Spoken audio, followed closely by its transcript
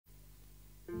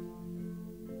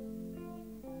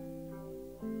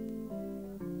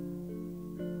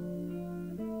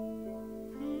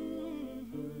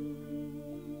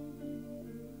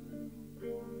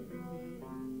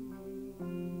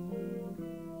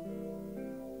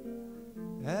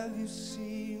Have you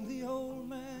seen the old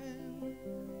man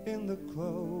in the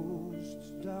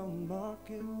closed down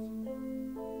market,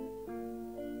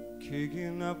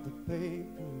 kicking up the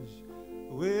papers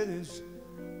with his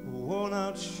worn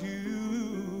out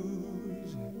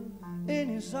shoes? In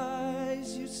his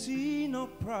eyes you see no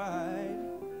pride,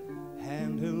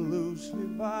 handled loosely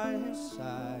by his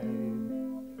side.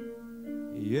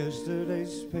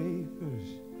 Yesterday's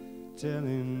papers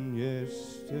telling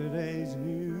yesterday's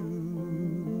news.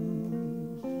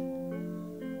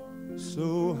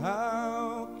 So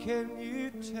how can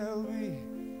you tell me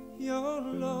you're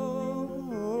lonely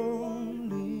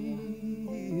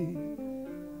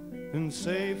and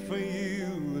say for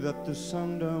you that the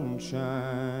sun don't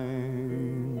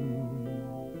shine?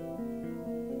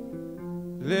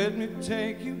 Let me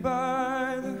take you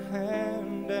by the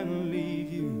hand and lead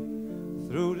you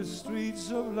through the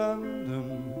streets of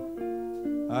London.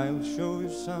 I'll show you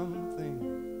something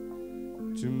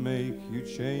to make you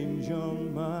change your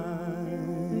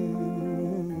mind.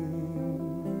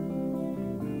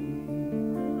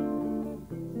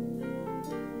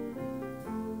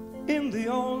 In the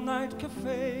all-night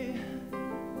cafe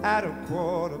at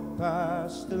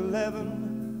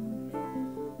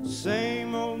 11:15,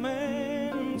 same old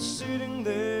man sitting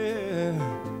there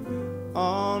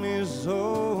on his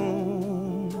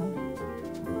own,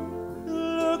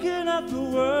 looking at the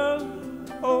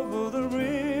world over the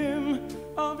rim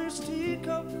of his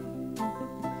teacup.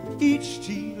 Each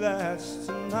tea lasts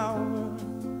an hour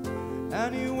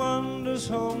and he wanders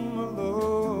home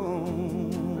alone.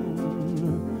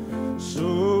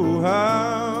 So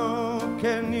how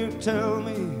can you tell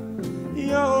me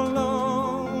you're lonely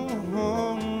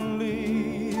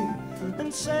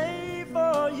and say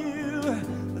for you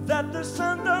that the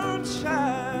sun don't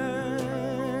shine?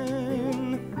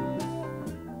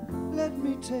 Let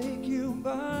me take you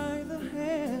by the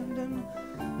hand and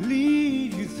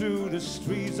lead you through the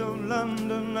streets of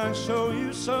London. I'll show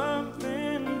you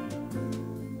something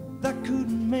that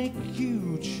could make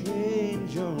you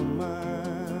change your mind.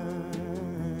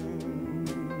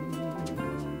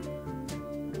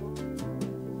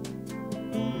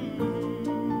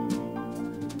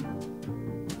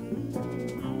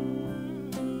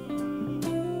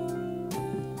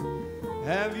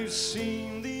 Have you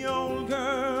seen the old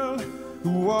girl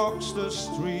who walks the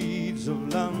streets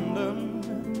of London?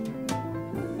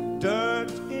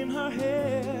 Dirt in her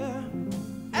hair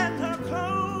and her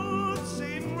clothes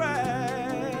in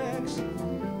rags.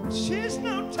 She's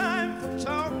no time for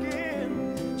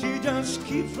talking, she just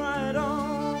keeps right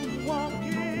on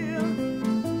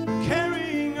walking,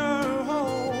 carrying her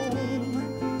home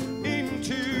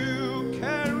into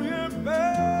carrier bags.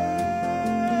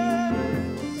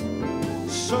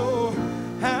 So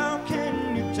how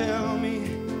can you tell me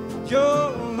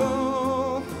you're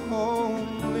lonely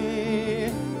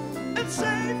and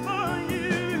say for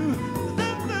you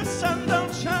that the sun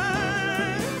don't shine?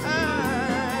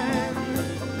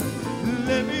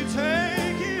 Let me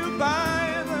take you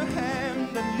by the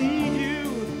hand and lead you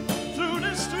through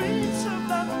the streets of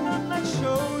London and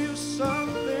show you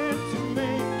something to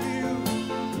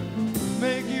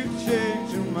make you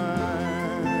change your mind.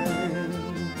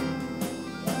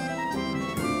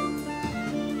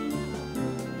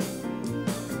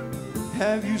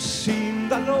 Have you seen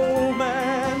that old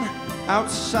man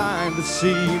outside the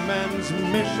seaman's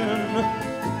mission?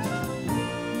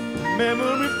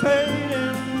 Memory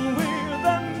fading with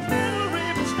the middle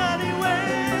ribbons that he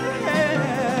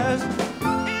wears.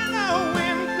 In our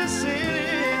winter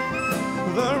city,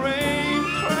 the rain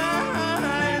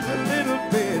cries a little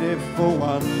pity for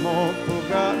one more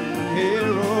forgotten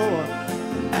hero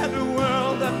and a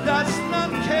world that does not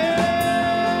care.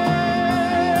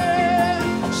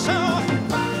 So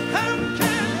how can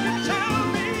you tell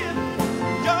me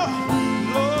you're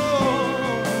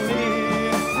lonely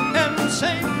and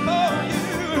say for you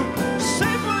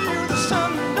the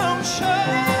sun don't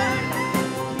shine?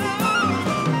 No,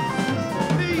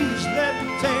 please let me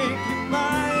take you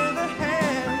by the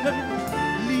hand and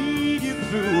lead you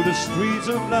through the streets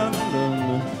of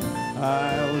London.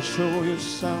 I'll show you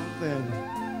something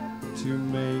to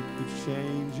make you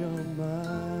change your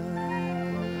mind.